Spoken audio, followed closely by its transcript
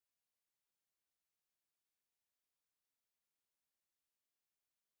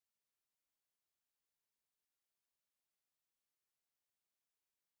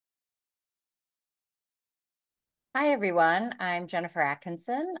Hi, everyone. I'm Jennifer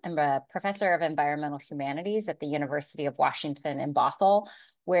Atkinson. I'm a professor of environmental humanities at the University of Washington in Bothell,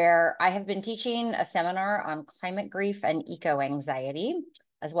 where I have been teaching a seminar on climate grief and eco-anxiety,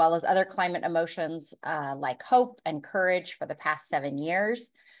 as well as other climate emotions like hope and courage for the past 7 years.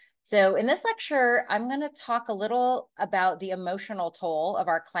 So in this lecture, I'm going to talk a little about the emotional toll of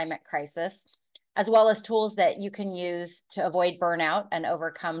our climate crisis, as well as tools that you can use to avoid burnout and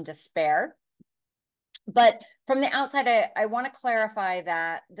overcome despair. But from the outside, I want to clarify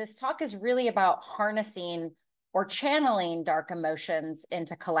that this talk is really about harnessing or channeling dark emotions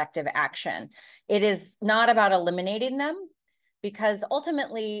into collective action. It is not about eliminating them, because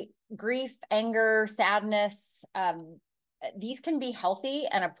ultimately, grief, anger, sadness, these can be healthy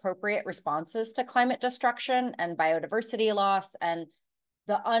and appropriate responses to climate destruction and biodiversity loss and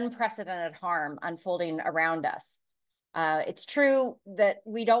the unprecedented harm unfolding around us. It's true that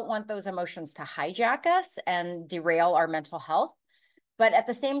we don't want those emotions to hijack us and derail our mental health. But at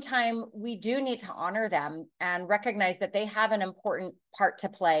the same time, we do need to honor them and recognize that they have an important part to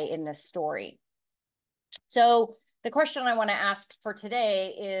play in this story. So the question I want to ask for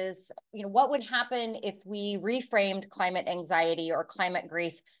today is, what would happen if we reframed climate anxiety or climate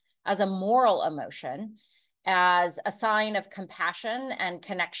grief as a moral emotion, as a sign of compassion and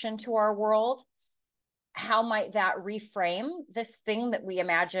connection to our world? How might that reframe this thing that we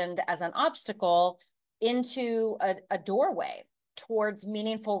imagined as an obstacle into a doorway towards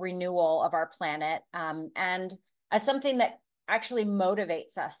meaningful renewal of our planet, and as something that actually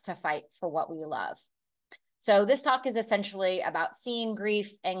motivates us to fight for what we love? So this talk is essentially about seeing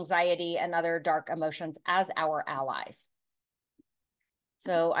grief, anxiety, and other dark emotions as our allies.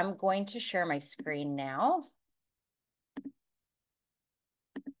 So I'm going to share my screen now.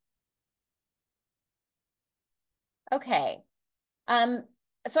 Okay.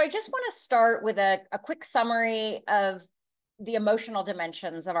 So I just want to start with a quick summary of the emotional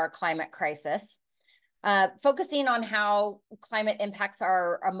dimensions of our climate crisis. Focusing on how climate impacts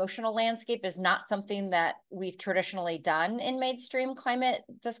our emotional landscape is not something that we've traditionally done in mainstream climate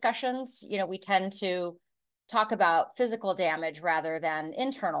discussions. We tend to talk about physical damage rather than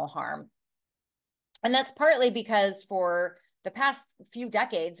internal harm. And that's partly because for the past few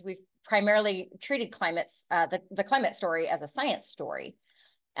decades, we've primarily treated the climate story as a science story.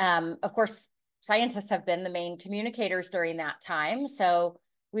 Of course, scientists have been the main communicators during that time. So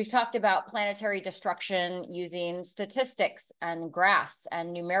we've talked about planetary destruction using statistics and graphs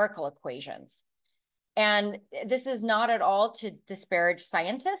and numerical equations. And this is not at all to disparage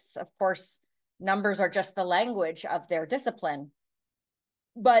scientists. Of course, numbers are just the language of their discipline.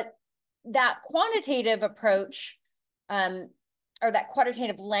 But that quantitative approach, or that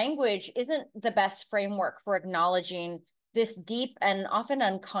quantitative language, isn't the best framework for acknowledging this deep and often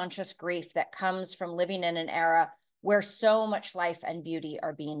unconscious grief that comes from living in an era where so much life and beauty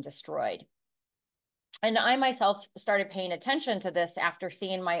are being destroyed. And I myself started paying attention to this after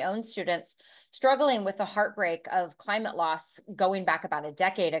seeing my own students struggling with the heartbreak of climate loss going back about a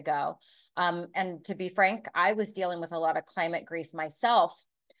decade ago. And to be frank, I was dealing with a lot of climate grief myself.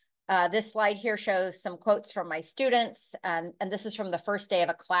 This slide here shows some quotes from my students, and this is from the first day of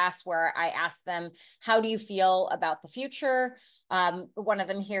a class where I asked them, how do you feel about the future? One of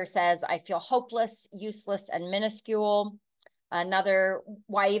them here says, I feel hopeless, useless, and minuscule. Another,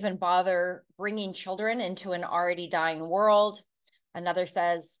 why even bother bringing children into an already dying world? Another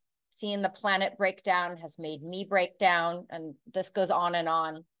says, seeing the planet break down has made me break down, and this goes on and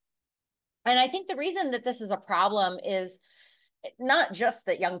on. And I think the reason that this is a problem is not just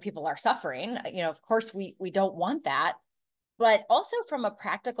that young people are suffering. Of course, we don't want that, but also from a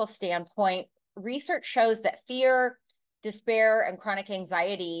practical standpoint, research shows that fear, despair, and chronic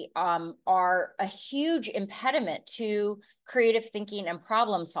anxiety are a huge impediment to creative thinking and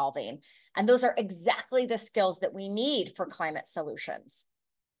problem solving. And those are exactly the skills that we need for climate solutions.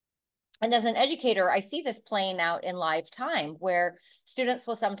 And as an educator, I see this playing out in live time, where students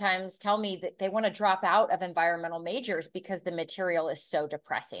will sometimes tell me that they want to drop out of environmental majors because the material is so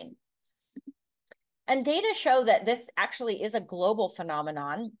depressing. And data show that this actually is a global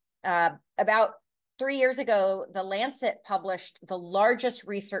phenomenon. About 3 years ago, The Lancet published the largest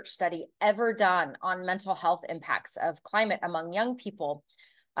research study ever done on mental health impacts of climate among young people.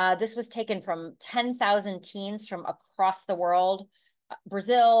 This was taken from 10,000 teens from across the world: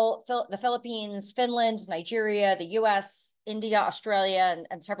 Brazil, the Philippines, Finland, Nigeria, the US, India, Australia,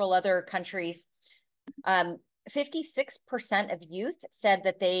 and several other countries. 56% of youth said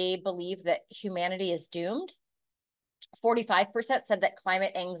that they believe that humanity is doomed. 45% said that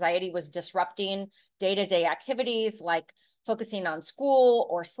climate anxiety was disrupting day-to-day activities like focusing on school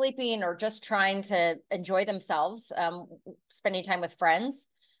or sleeping or just trying to enjoy themselves, spending time with friends.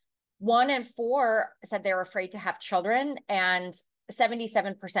 1 in 4 said they were afraid to have children, and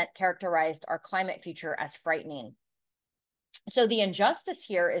 77% characterized our climate future as frightening. So the injustice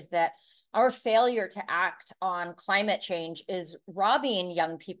here is that our failure to act on climate change is robbing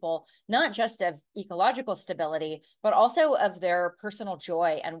young people not just of ecological stability, but also of their personal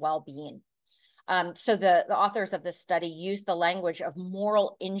joy and well-being. So the authors of this study used the language of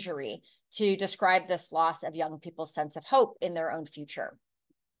moral injury to describe this loss of young people's sense of hope in their own future.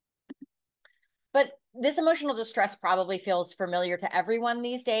 But this emotional distress probably feels familiar to everyone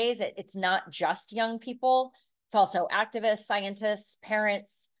these days. It's not just young people. It's also activists, scientists,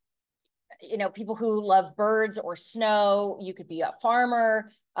 parents, people who love birds or snow. You could be a farmer.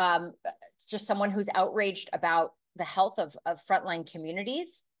 It's just someone who's outraged about the health of frontline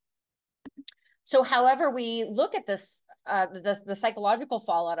communities. So however we look at this, the psychological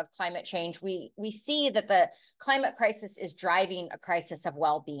fallout of climate change, we see that the climate crisis is driving a crisis of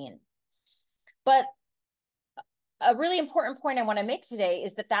well-being. But a really important point I want to make today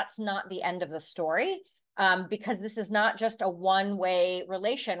is that that's not the end of the story, because this is not just a one-way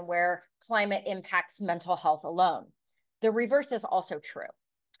relation where climate impacts mental health alone. The reverse is also true.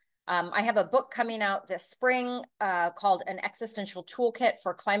 I have a book coming out this spring called An Existential Toolkit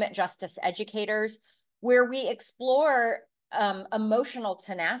for Climate Justice Educators, where we explore emotional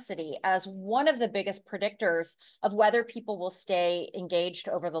tenacity as one of the biggest predictors of whether people will stay engaged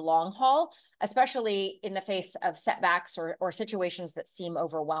over the long haul, especially in the face of setbacks or situations that seem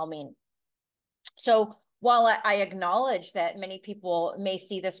overwhelming. So while I acknowledge that many people may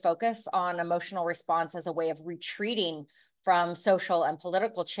see this focus on emotional response as a way of retreating from social and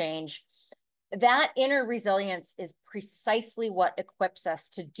political change, that inner resilience is precisely what equips us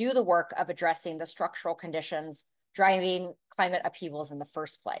to do the work of addressing the structural conditions driving climate upheavals in the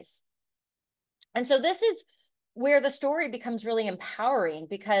first place. And so this is where the story becomes really empowering,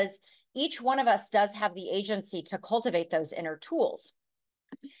 because each one of us does have the agency to cultivate those inner tools.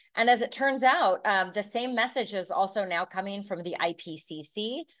 And as it turns out, the same message is also now coming from the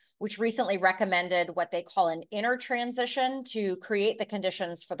IPCC, which recently recommended what they call an inner transition to create the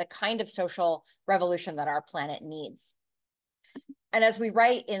conditions for the kind of social revolution that our planet needs. And as we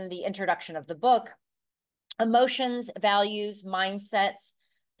write in the introduction of the book, emotions, values, mindsets,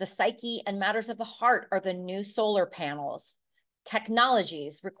 the psyche, and matters of the heart are the new solar panels,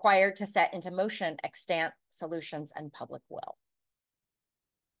 technologies required to set into motion extant solutions and public will.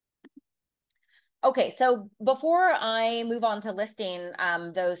 Okay, so before I move on to listing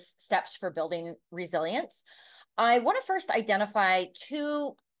those steps for building resilience, I want to first identify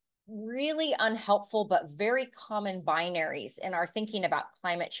 2 really unhelpful but very common binaries in our thinking about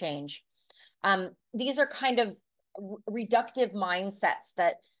climate change. These are kind of reductive mindsets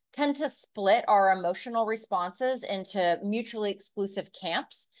that tend to split our emotional responses into mutually exclusive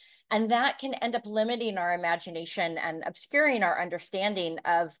camps, and that can end up limiting our imagination and obscuring our understanding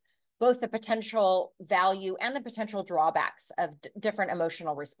of both the potential value and the potential drawbacks of different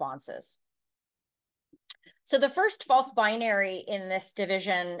emotional responses. So the first false binary in this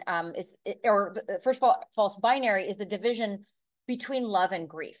division false binary is the division between love and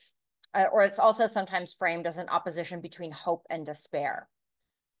grief, or it's also sometimes framed as an opposition between hope and despair.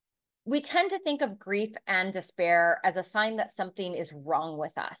 We tend to think of grief and despair as a sign that something is wrong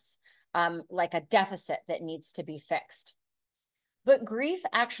with us, like a deficit that needs to be fixed. But grief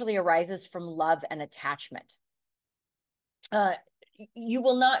actually arises from love and attachment. You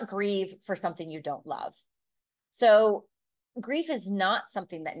will not grieve for something you don't love. So grief is not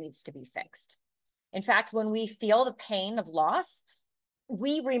something that needs to be fixed. In fact, when we feel the pain of loss,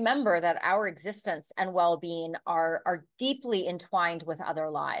 we remember that our existence and well-being are deeply entwined with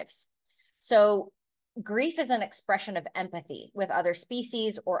other lives. So grief is an expression of empathy with other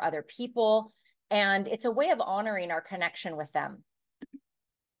species or other people, and it's a way of honoring our connection with them.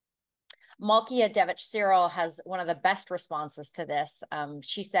 Malkia Devich-Cyril has one of the best responses to this.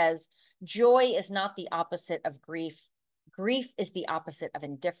 She says, "Joy is not the opposite of grief. Grief is the opposite of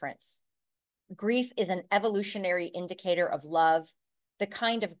indifference. Grief is an evolutionary indicator of love, the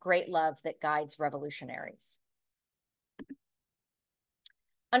kind of great love that guides revolutionaries."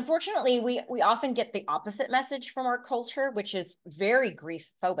 Unfortunately, we often get the opposite message from our culture, which is very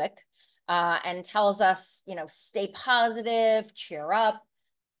grief phobic, and tells us, stay positive, cheer up.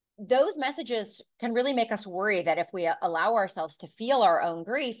 Those messages can really make us worry that if we allow ourselves to feel our own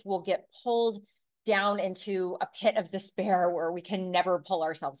grief, we'll get pulled down into a pit of despair where we can never pull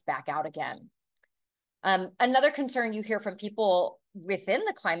ourselves back out again. Another concern you hear from people within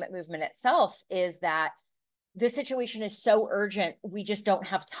the climate movement itself is that this situation is so urgent, we just don't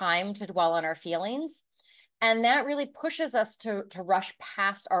have time to dwell on our feelings. And that really pushes us to rush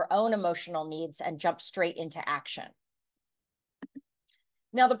past our own emotional needs and jump straight into action.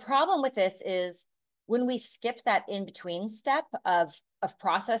 Now, the problem with this is when we skip that in-between step of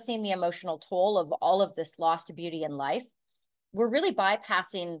processing the emotional toll of all of this lost beauty in life, we're really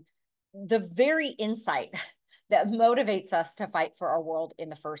bypassing the very insight that motivates us to fight for our world in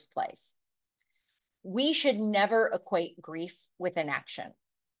the first place. We should never equate grief with inaction.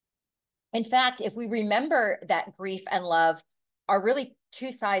 In fact, if we remember that grief and love are really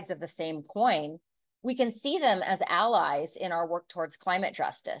two sides of the same coin, we can see them as allies in our work towards climate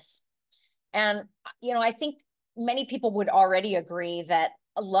justice. And, I think many people would already agree that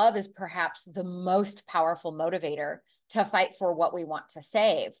love is perhaps the most powerful motivator to fight for what we want to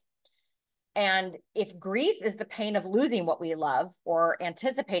save. And if grief is the pain of losing what we love or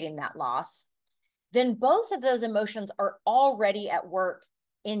anticipating that loss, then both of those emotions are already at work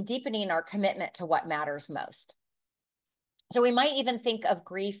in deepening our commitment to what matters most. So we might even think of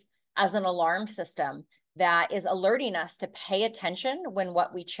grief as an alarm system that is alerting us to pay attention when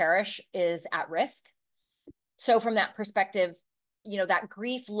what we cherish is at risk. So from that perspective, that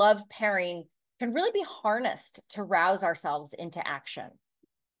grief-love pairing can really be harnessed to rouse ourselves into action.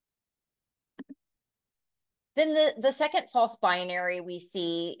 Then the second false binary we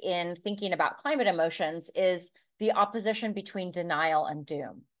see in thinking about climate emotions is the opposition between denial and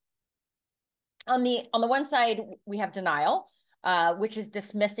doom. On the one side, we have denial, which is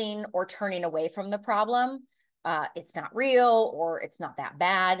dismissing or turning away from the problem. It's not real, or it's not that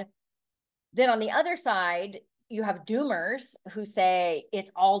bad. Then on the other side, you have doomers who say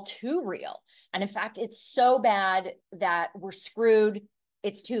it's all too real. And in fact, it's so bad that we're screwed,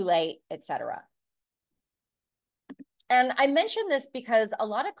 it's too late, etc. And I mention this because a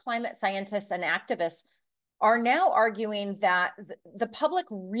lot of climate scientists and activists are now arguing that the public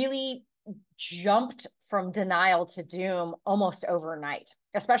really jumped from denial to doom almost overnight,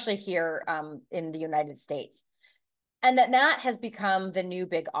 especially here in the United States. And that has become the new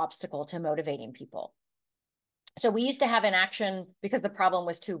big obstacle to motivating people. So we used to have inaction because the problem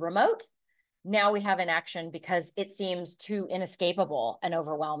was too remote. Now we have inaction because it seems too inescapable and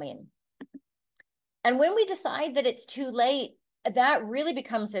overwhelming. And when we decide that it's too late, that really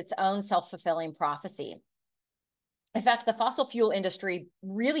becomes its own self-fulfilling prophecy. In fact, the fossil fuel industry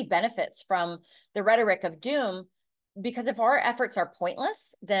really benefits from the rhetoric of doom, because if our efforts are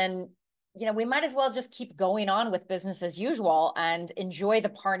pointless, then we might as well just keep going on with business as usual and enjoy the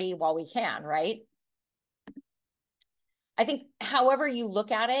party while we can, right? I think however you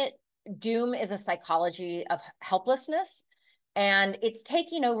look at it, doom is a psychology of helplessness, and it's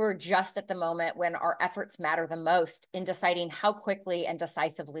taking over just at the moment when our efforts matter the most in deciding how quickly and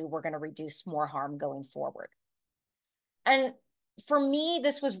decisively we're going to reduce more harm going forward. And for me,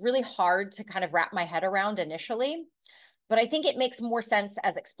 this was really hard to kind of wrap my head around initially, but I think it makes more sense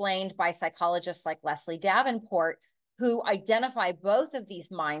as explained by psychologists like Leslie Davenport, who identify both of these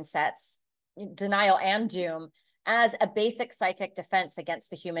mindsets, denial and doom, as a basic psychic defense against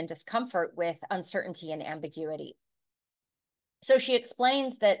the human discomfort with uncertainty and ambiguity. So she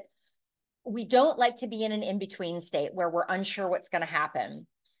explains that we don't like to be in an in-between state where we're unsure what's going to happen.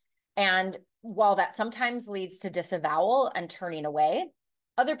 And while that sometimes leads to disavowal and turning away,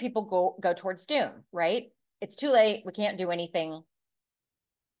 other people go towards doom, right? It's too late, we can't do anything.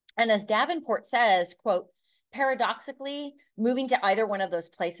 And as Davenport says, quote, paradoxically, moving to either one of those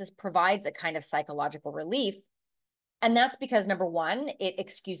places provides a kind of psychological relief. And that's because, number one, it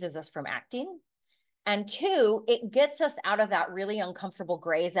excuses us from acting. And two, it gets us out of that really uncomfortable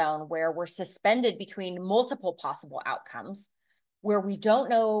gray zone where we're suspended between multiple possible outcomes, where we don't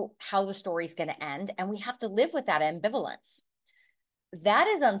know how the story's going to end, and we have to live with that ambivalence. That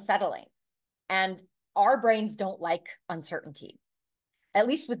is unsettling, and our brains don't like uncertainty. At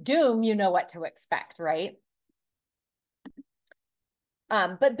least with doom, you know what to expect, right?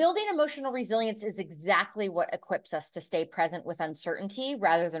 But building emotional resilience is exactly what equips us to stay present with uncertainty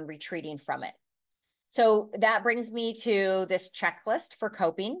rather than retreating from it. So that brings me to this checklist for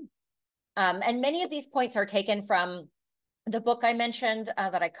coping. And many of these points are taken from the book I mentioned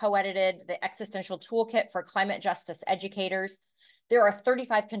that I co-edited, the Existential Toolkit for Climate Justice Educators. There are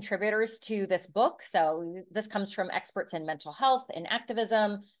 35 contributors to this book. So this comes from experts in mental health, in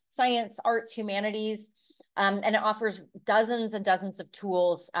activism, science, arts, humanities, and it offers dozens and dozens of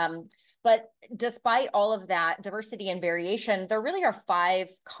tools. But despite all of that diversity and variation, there really are 5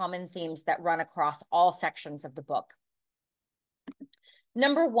 common themes that run across all sections of the book.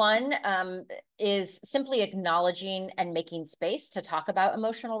 Number one is simply acknowledging and making space to talk about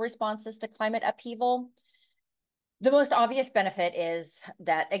emotional responses to climate upheaval. The most obvious benefit is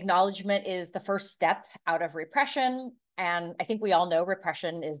that acknowledgement is the first step out of repression. And I think we all know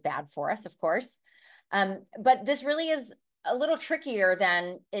repression is bad for us, of course. But this really is a little trickier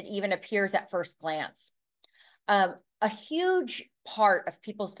than it even appears at first glance. A huge part of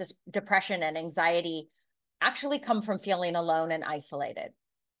people's depression and anxiety actually come from feeling alone and isolated.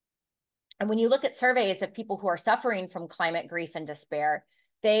 And when you look at surveys of people who are suffering from climate grief and despair,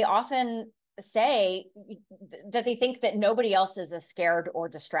 they often say that they think that nobody else is as scared or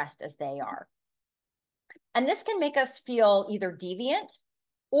distressed as they are. And this can make us feel either deviant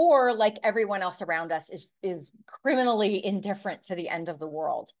or like everyone else around us is criminally indifferent to the end of the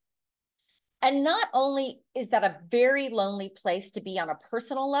world. And not only is that a very lonely place to be on a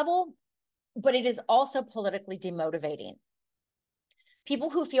personal level, but it is also politically demotivating.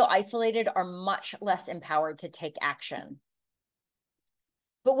 People who feel isolated are much less empowered to take action.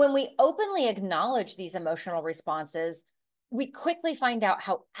 But when we openly acknowledge these emotional responses, we quickly find out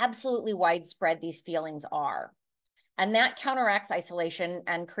how absolutely widespread these feelings are. And that counteracts isolation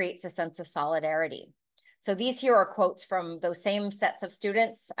and creates a sense of solidarity. So these here are quotes from those same sets of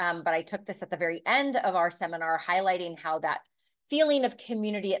students, but I took this at the very end of our seminar, highlighting how that feeling of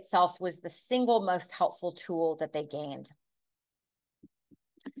community itself was the single most helpful tool that they gained.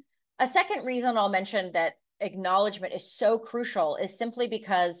 A second reason I'll mention that acknowledgement is so crucial is simply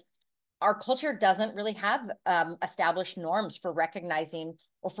because our culture doesn't really have established norms for recognizing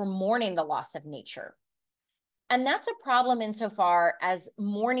or for mourning the loss of nature. And that's a problem insofar as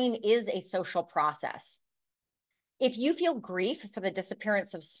mourning is a social process. If you feel grief for the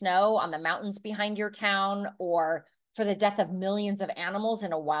disappearance of snow on the mountains behind your town or for the death of millions of animals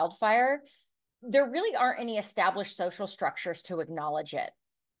in a wildfire, there really aren't any established social structures to acknowledge it.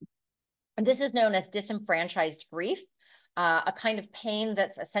 And this is known as disenfranchised grief, a kind of pain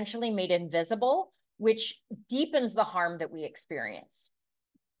that's essentially made invisible, which deepens the harm that we experience.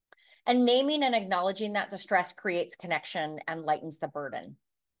 And naming and acknowledging that distress creates connection and lightens the burden.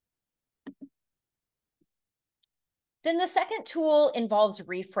 Then the second tool involves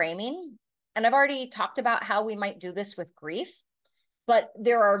reframing. And I've already talked about how we might do this with grief, but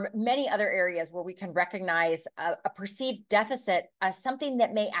there are many other areas where we can recognize a perceived deficit as something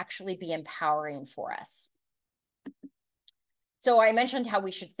that may actually be empowering for us. So I mentioned how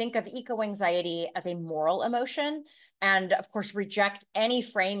we should think of eco-anxiety as a moral emotion, and of course, reject any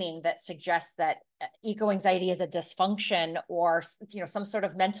framing that suggests that eco-anxiety is a dysfunction or some sort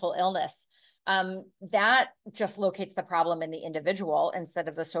of mental illness. That just locates the problem in the individual instead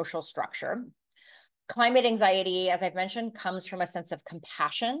of the social structure. Climate anxiety, as I've mentioned, comes from a sense of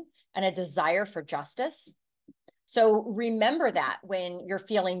compassion and a desire for justice. So remember that when you're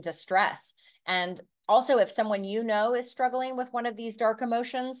feeling distress. And also, if someone you know is struggling with one of these dark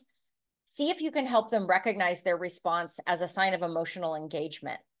emotions, see if you can help them recognize their response as a sign of emotional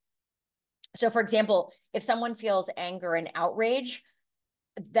engagement. So for example, if someone feels anger and outrage,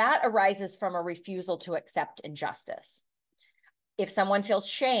 that arises from a refusal to accept injustice. If someone feels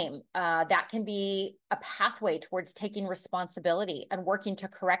shame, that can be a pathway towards taking responsibility and working to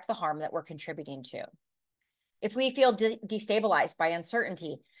correct the harm that we're contributing to. If we feel destabilized by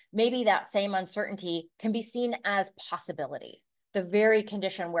uncertainty, maybe that same uncertainty can be seen as possibility, the very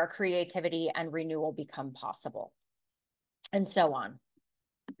condition where creativity and renewal become possible, and so on.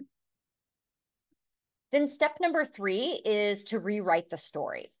 Then step number 3 is to rewrite the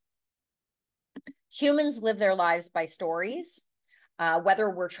story. Humans live their lives by stories, whether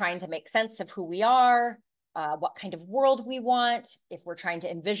we're trying to make sense of who we are, what kind of world we want, if we're trying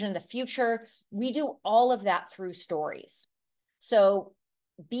to envision the future, we do all of that through stories. So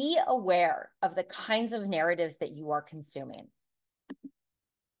be aware of the kinds of narratives that you are consuming.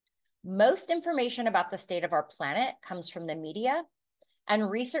 Most information about the state of our planet comes from the media, and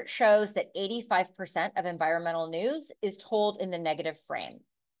research shows that 85% of environmental news is told in the negative frame.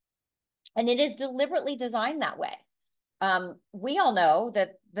 And it is deliberately designed that way. We all know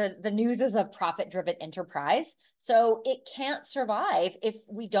that the news is a profit-driven enterprise, so it can't survive if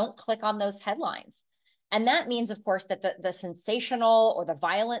we don't click on those headlines. And that means, of course, that the sensational or the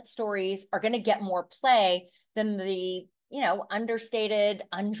violent stories are going to get more play than the understated,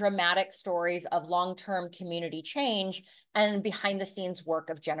 undramatic stories of long-term community change and behind-the-scenes work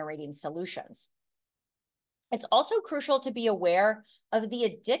of generating solutions. It's also crucial to be aware of the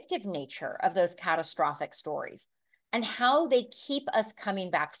addictive nature of those catastrophic stories and how they keep us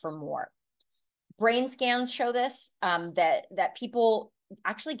coming back for more. Brain scans show this, that people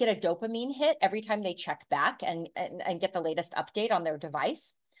actually get a dopamine hit every time they check back and get the latest update on their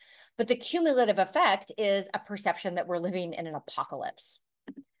device. But the cumulative effect is a perception that we're living in an apocalypse.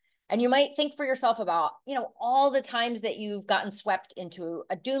 And you might think for yourself about, all the times that you've gotten swept into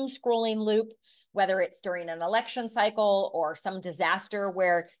a doom scrolling loop, whether it's during an election cycle or some disaster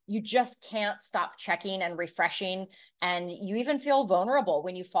where you just can't stop checking and refreshing. And you even feel vulnerable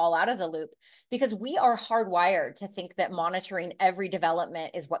when you fall out of the loop, because we are hardwired to think that monitoring every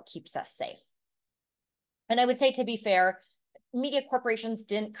development is what keeps us safe. And I would say, to be fair, media corporations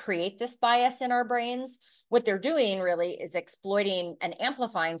didn't create this bias in our brains. What they're doing really is exploiting and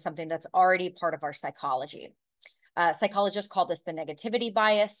amplifying something that's already part of our psychology. Psychologists call this the negativity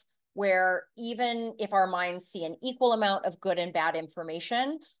bias, where even if our minds see an equal amount of good and bad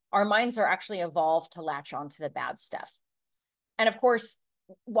information, our minds are actually evolved to latch onto the bad stuff. And of course,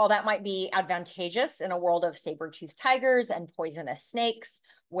 while that might be advantageous in a world of saber-toothed tigers and poisonous snakes,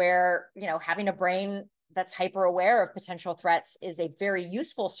 where, having a brain that's hyper aware of potential threats is a very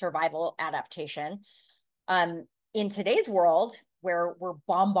useful survival adaptation. In today's world, where we're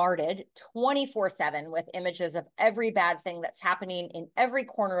bombarded 24/7 with images of every bad thing that's happening in every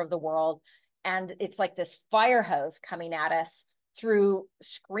corner of the world, and it's like this fire hose coming at us through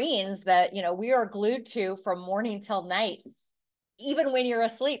screens that, we are glued to from morning till night. Even when you're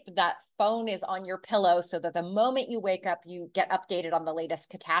asleep, that phone is on your pillow so that the moment you wake up, you get updated on the latest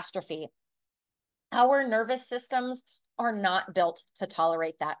catastrophe. Our nervous systems are not built to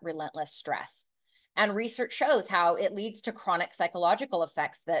tolerate that relentless stress. And research shows how it leads to chronic psychological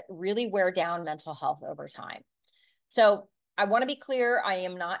effects that really wear down mental health over time. So I want to be clear, I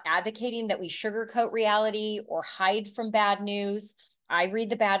am not advocating that we sugarcoat reality or hide from bad news. I read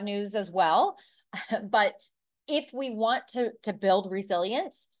the bad news as well. But if we want to build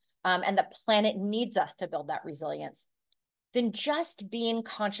resilience, and the planet needs us to build that resilience, then just being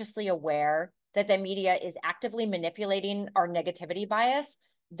consciously aware that the media is actively manipulating our negativity bias,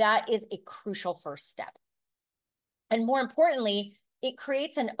 that is a crucial first step. And more importantly, it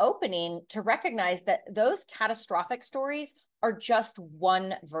creates an opening to recognize that those catastrophic stories are just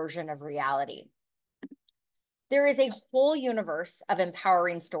one version of reality. There is a whole universe of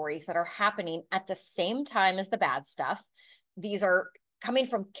empowering stories that are happening at the same time as the bad stuff. These are coming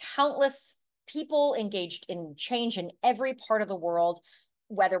from countless people engaged in change in every part of the world,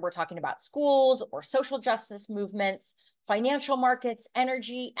 whether we're talking about schools or social justice movements, financial markets,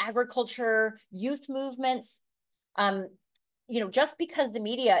 energy, agriculture, youth movements. Just because the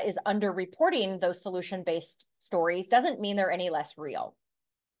media is underreporting those solution-based stories doesn't mean they're any less real.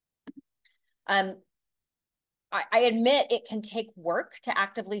 I admit it can take work to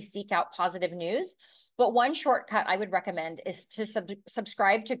actively seek out positive news, but one shortcut I would recommend is to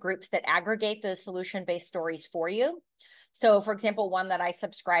subscribe to groups that aggregate the solution-based stories for you. So, for example, one that I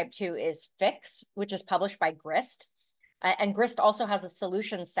subscribe to is Fix, which is published by Grist. And Grist also has a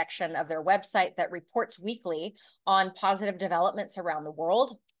solutions section of their website that reports weekly on positive developments around the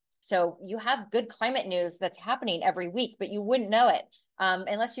world. So you have good climate news that's happening every week, but you wouldn't know it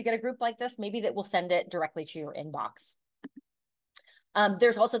unless you get a group like this, maybe that will send it directly to your inbox.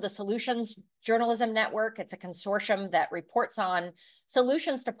 There's also the Solutions Journalism Network. It's a consortium that reports on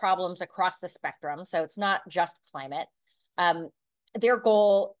solutions to problems across the spectrum. So it's not just climate. Their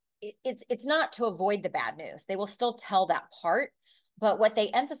goal, it's not to avoid the bad news. They will still tell that part, but what they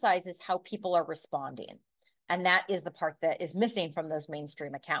emphasize is how people are responding. And that is the part that is missing from those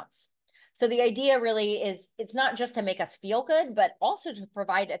mainstream accounts. So the idea really is, it's not just to make us feel good, but also to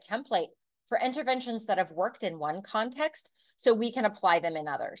provide a template for interventions that have worked in one context so we can apply them in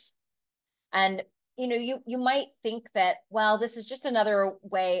others. And you might think that, well, this is just another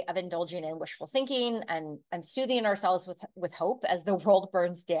way of indulging in wishful thinking and soothing ourselves with hope as the world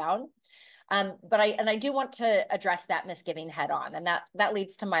burns down. But I do want to address that misgiving head on. And that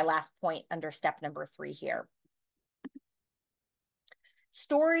leads to my last point under step number 3 here.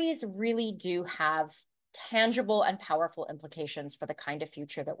 Stories really do have tangible and powerful implications for the kind of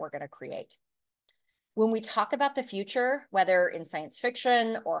future that we're going to create. When we talk about the future, whether in science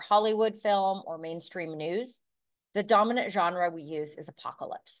fiction or Hollywood film or mainstream news, the dominant genre we use is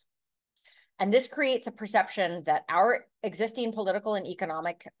apocalypse. And this creates a perception that our existing political and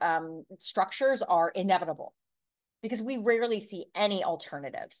economic structures are inevitable because we rarely see any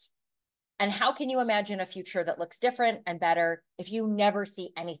alternatives. And how can you imagine a future that looks different and better if you never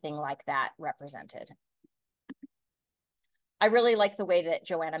see anything like that represented? I really like the way that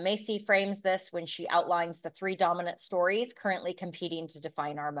Joanna Macy frames this when she outlines the 3 dominant stories currently competing to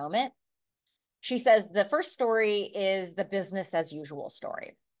define our moment. She says the first story is the business as usual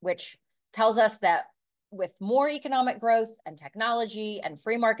story, which tells us that with more economic growth and technology and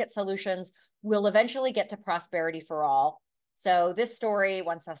free market solutions, we'll eventually get to prosperity for all. So this story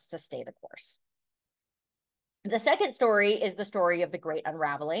wants us to stay the course. The second story is the story of the Great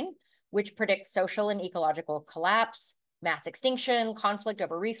Unraveling, which predicts social and ecological collapse, mass extinction, conflict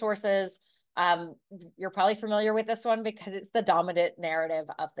over resources. You're probably familiar with this one because it's the dominant narrative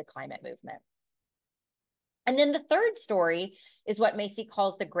of the climate movement. And then the third story is what Macy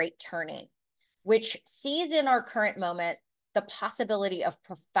calls the Great Turning, which sees in our current moment the possibility of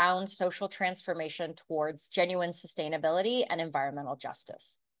profound social transformation towards genuine sustainability and environmental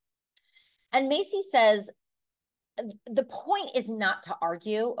justice. And Macy says, the point is not to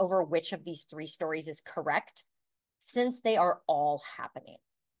argue over which of these three stories is correct, since they are all happening.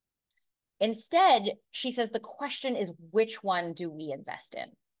 Instead, she says the question is, which one do we invest in?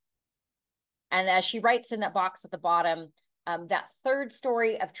 And as she writes in that box at the bottom, that third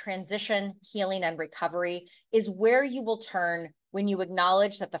story of transition, healing, and recovery is where you will turn when you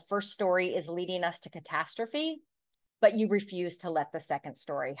acknowledge that the first story is leading us to catastrophe, but you refuse to let the second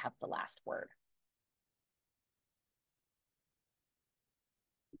story have the last word.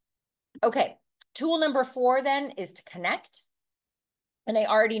 Okay, tool number 4 then is to connect. And I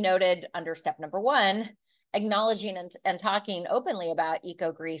already noted under step number 1, acknowledging and talking openly about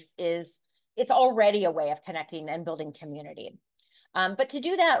eco-grief it's already a way of connecting and building community. But to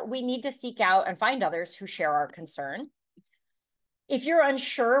do that, we need to seek out and find others who share our concern. If you're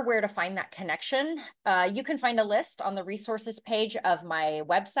unsure where to find that connection, you can find a list on the resources page of my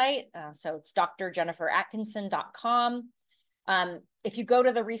website. So it's drjenniferatkinson.com. If you go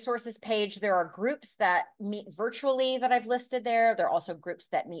to the resources page, there are groups that meet virtually that I've listed there. There are also groups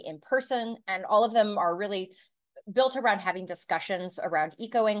that meet in person, and all of them are really built around having discussions around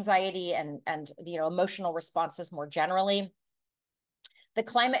eco-anxiety and emotional responses more generally. The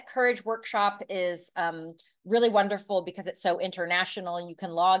Climate Courage Workshop is really wonderful because it's so international, and you can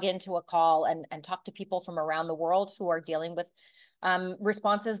log into a call and talk to people from around the world who are dealing with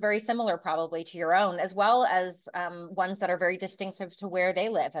responses very similar probably to your own, as well as ones that are very distinctive to where they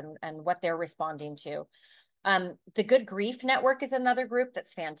live and what they're responding to. The Good Grief Network is another group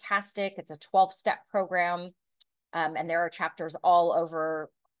that's fantastic. It's a 12-step program, and there are chapters all over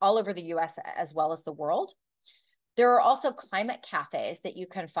the US as well as the world. There are also climate cafes that you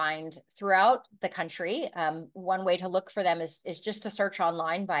can find throughout the country. One way to look for them is just to search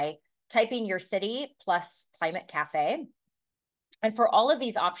online by typing your city plus climate cafe. And for all of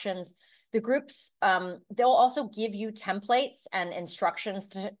these options, the groups, they'll also give you templates and instructions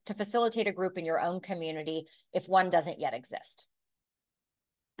to facilitate a group in your own community if one doesn't yet exist.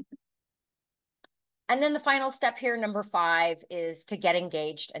 And then the final step here, number 5, is to get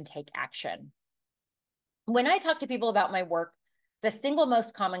engaged and take action. When I talk to people about my work, the single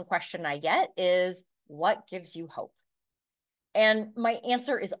most common question I get is, what gives you hope? And my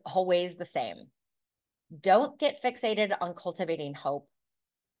answer is always the same. Don't get fixated on cultivating hope.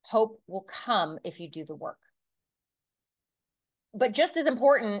 Hope will come if you do the work. But just as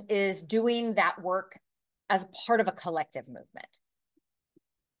important is doing that work as part of a collective movement.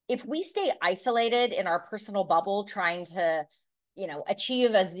 If we stay isolated in our personal bubble, trying to,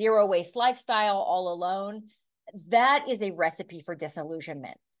 achieve a zero waste lifestyle all alone, that is a recipe for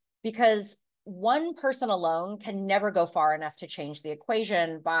disillusionment, because one person alone can never go far enough to change the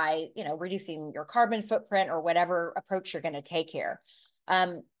equation by, reducing your carbon footprint or whatever approach you're going to take here.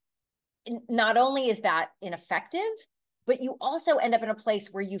 Not only is that ineffective, but you also end up in a place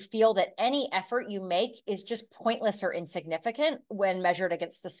where you feel that any effort you make is just pointless or insignificant when measured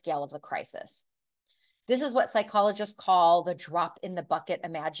against the scale of the crisis. This is what psychologists call the drop in the bucket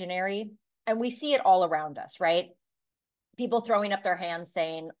imaginary. And we see it all around us, right? People throwing up their hands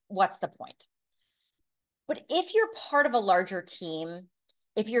saying, what's the point? But if you're part of a larger team,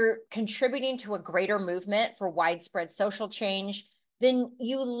 if you're contributing to a greater movement for widespread social change, then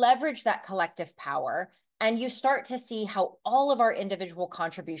you leverage that collective power and you start to see how all of our individual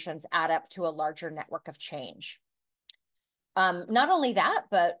contributions add up to a larger network of change. Not only that,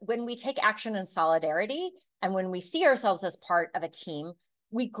 but when we take action in solidarity and when we see ourselves as part of a team,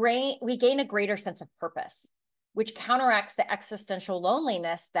 we gain a greater sense of purpose, which counteracts the existential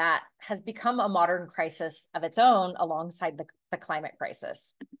loneliness that has become a modern crisis of its own alongside the climate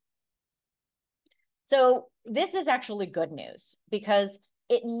crisis. So this is actually good news, because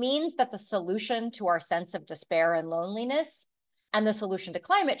it means that the solution to our sense of despair and loneliness and the solution to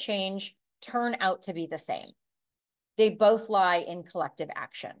climate change turn out to be the same. They both lie in collective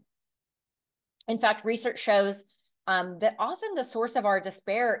action. In fact, research shows that often the source of our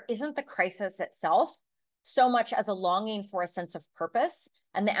despair isn't the crisis itself, so much as a longing for a sense of purpose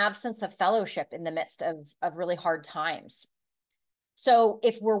and the absence of fellowship in the midst of really hard times. So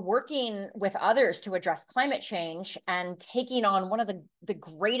if we're working with others to address climate change and taking on one of the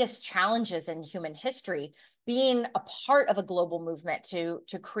greatest challenges in human history, being a part of a global movement to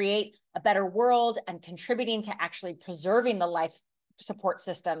create a better world and contributing to actually preserving the life support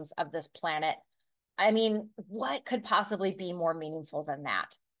systems of this planet, I mean, what could possibly be more meaningful than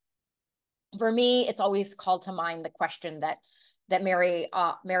that? For me, it's always called to mind the question that Mary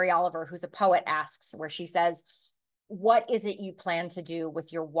Oliver, who's a poet, asks, where she says, what is it you plan to do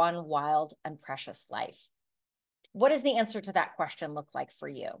with your one wild and precious life? What does the answer to that question look like for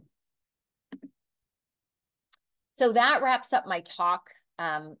you? So that wraps up my talk.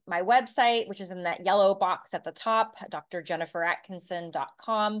 My website, which is in that yellow box at the top,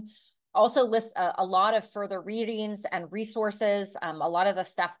 drjenniferatkinson.com, also lists a lot of further readings and resources. A lot of the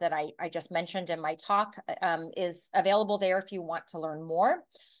stuff that I just mentioned in my talk is available there if you want to learn more.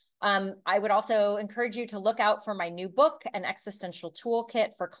 I would also encourage you to look out for my new book, An Existential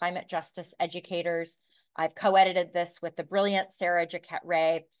Toolkit for Climate Justice Educators. I've co-edited this with the brilliant Sarah Jaquette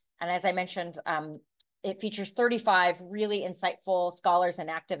Ray. And as I mentioned, it features 35 really insightful scholars and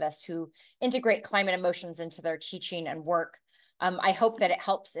activists who integrate climate emotions into their teaching and work. I hope that it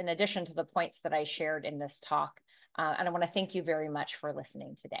helps in addition to the points that I shared in this talk. And I want to thank you very much for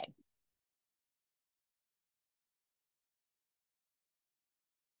listening today.